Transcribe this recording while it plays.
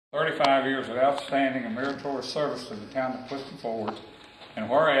35 years of outstanding and meritorious service to the town of Clifton Forge, and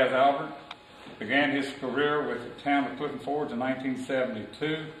whereas Albert began his career with the town of Clifton Forge in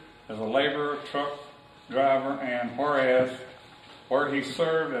 1972 as a laborer, truck driver, and where he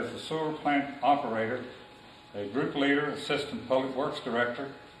served as a sewer plant operator, a group leader, assistant public works director,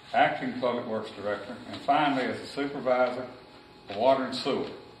 acting public works director, and finally as a supervisor of water and sewer.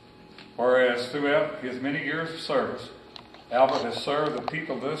 Whereas throughout his many years of service, Albert has served the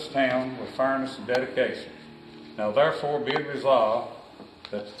people of this town with fairness and dedication. Now therefore be it resolved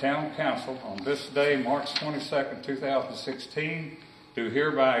that the town council on this day, March 22nd, 2016, do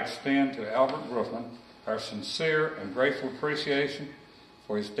hereby extend to Albert Broughman our sincere and grateful appreciation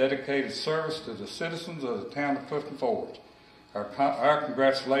for his dedicated service to the citizens of the town of Clifton Forge. Our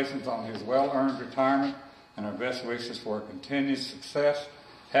congratulations on his well-earned retirement and our best wishes for continued success,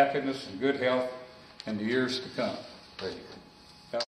 happiness, and good health in the years to come. Thank you.